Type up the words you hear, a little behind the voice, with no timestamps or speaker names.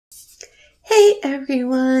Hey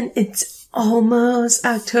everyone, it's almost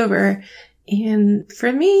October, and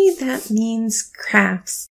for me that means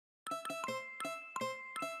crafts.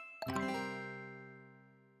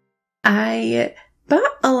 I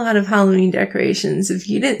bought a lot of Halloween decorations. If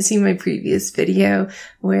you didn't see my previous video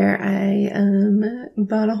where I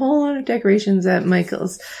bought a whole lot of decorations at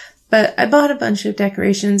Michael's, but I bought a bunch of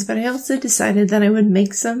decorations, but I also decided that I would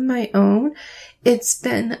make some my own. It's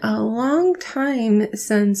been a long time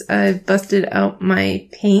since I've busted out my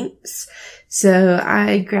paints, so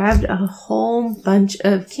I grabbed a whole bunch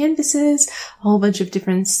of canvases, a whole bunch of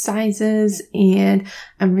different sizes, and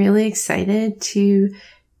I'm really excited to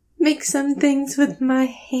make some things with my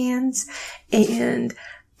hands, and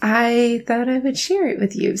I thought I would share it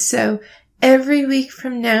with you. So every week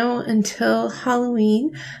from now until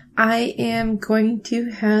Halloween, I am going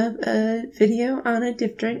to have a video on a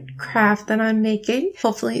different craft that I'm making.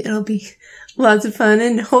 Hopefully it'll be lots of fun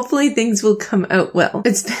and hopefully things will come out well.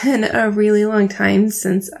 It's been a really long time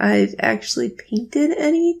since I've actually painted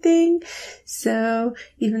anything. So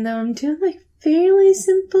even though I'm doing like fairly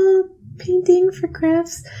simple painting for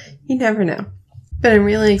crafts, you never know. But I'm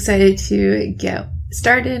really excited to get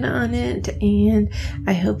started on it, and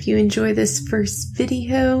I hope you enjoy this first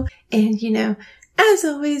video. And as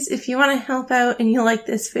always, if you want to help out and you like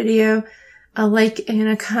this video, a like and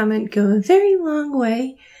a comment go a very long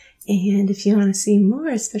way. And if you want to see more,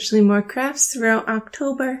 especially more crafts throughout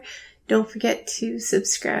October, don't forget to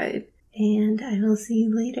subscribe. And I will see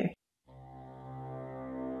you later.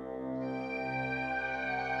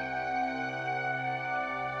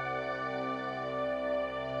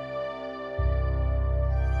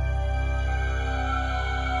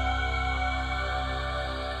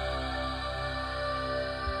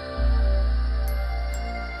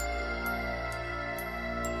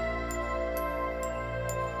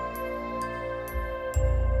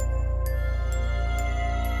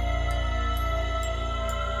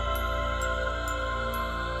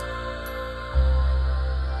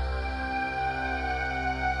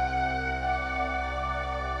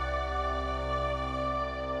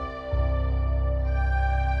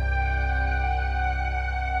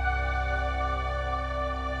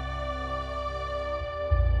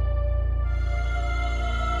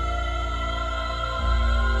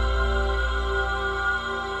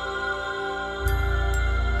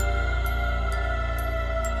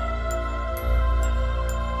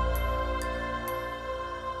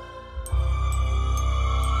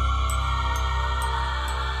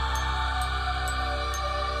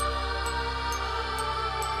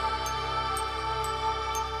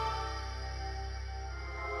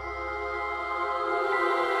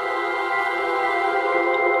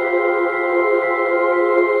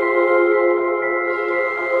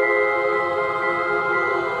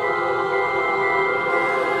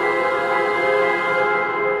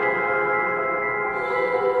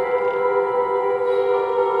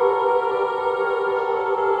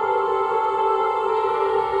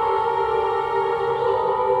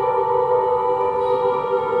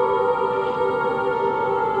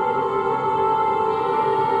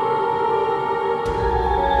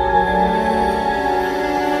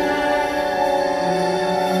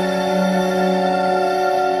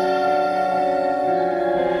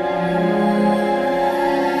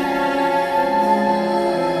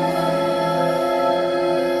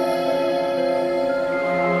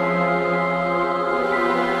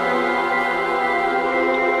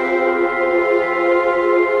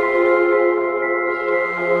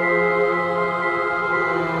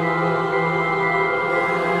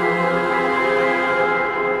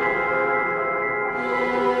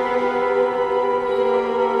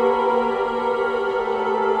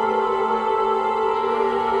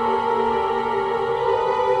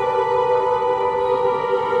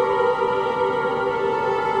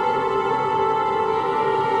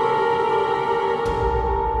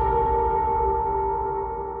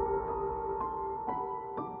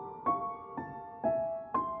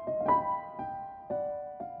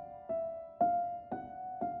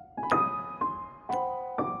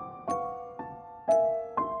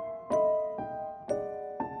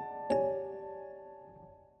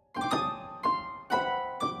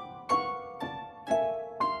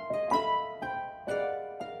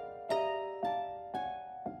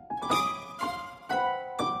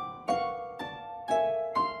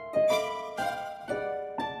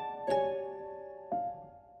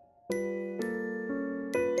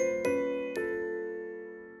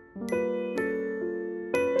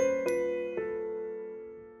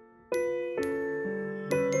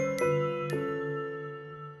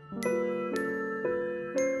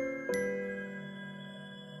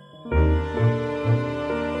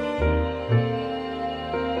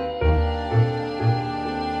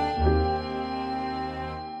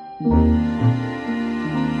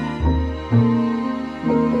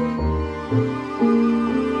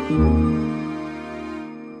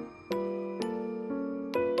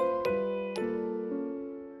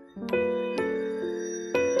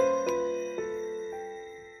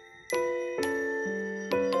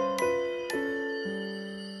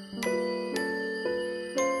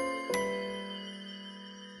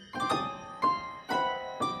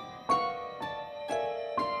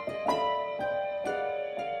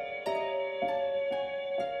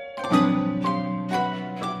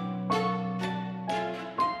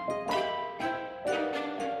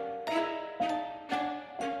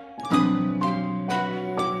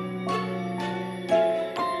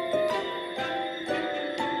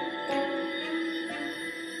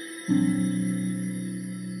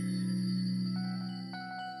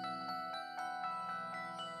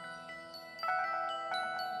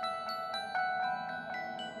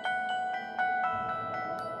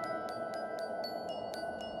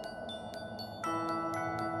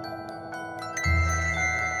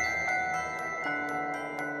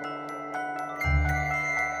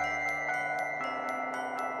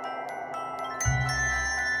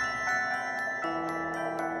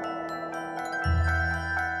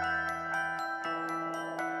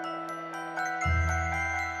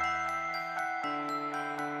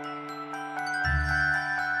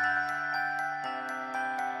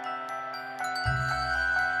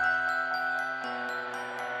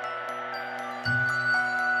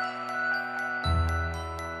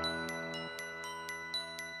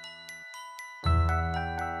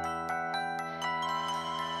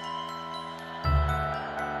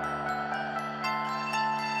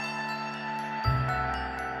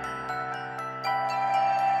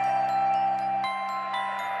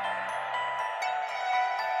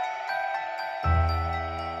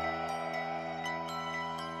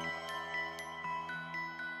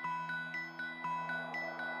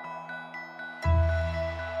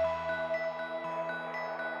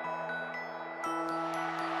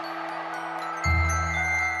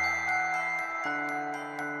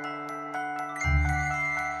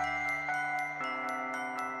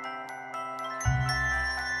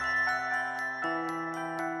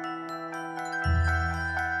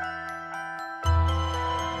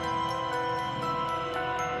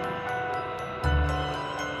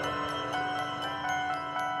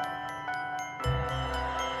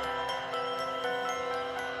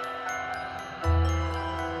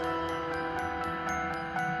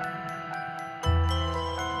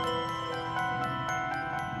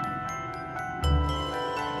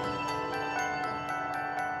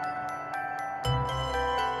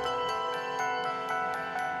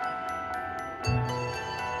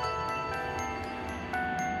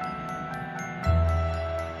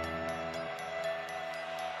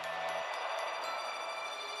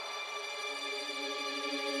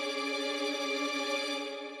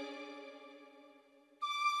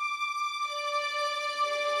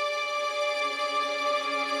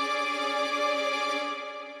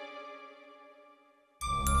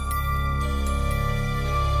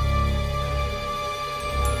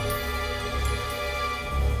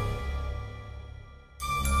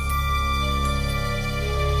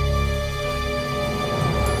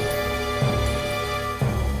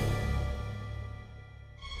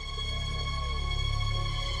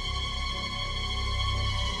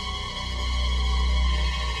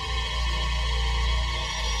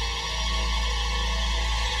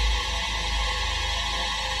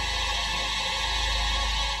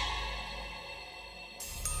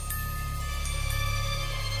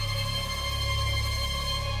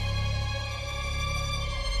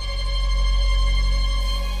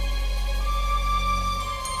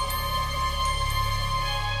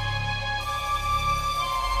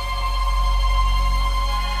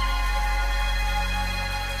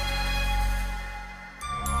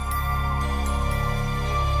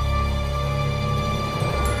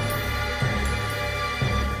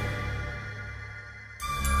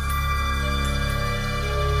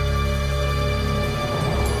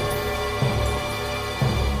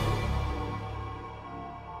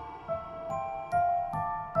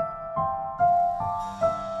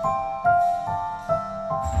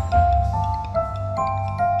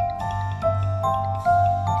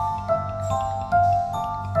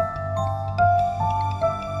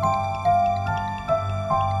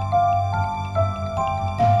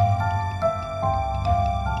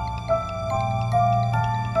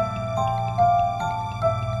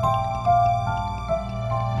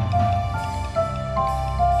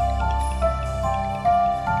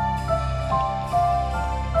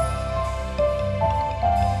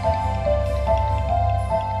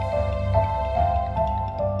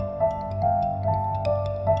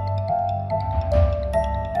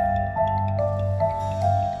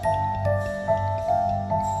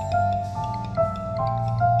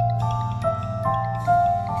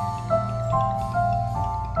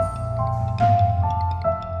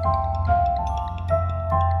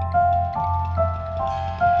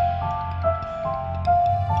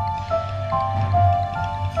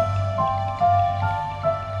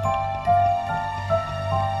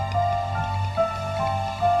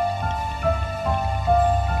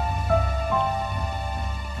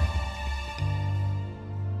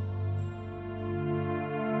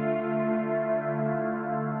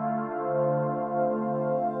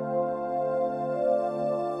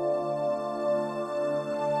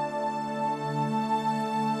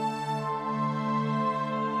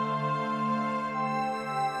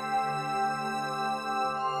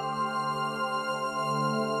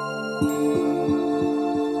 you.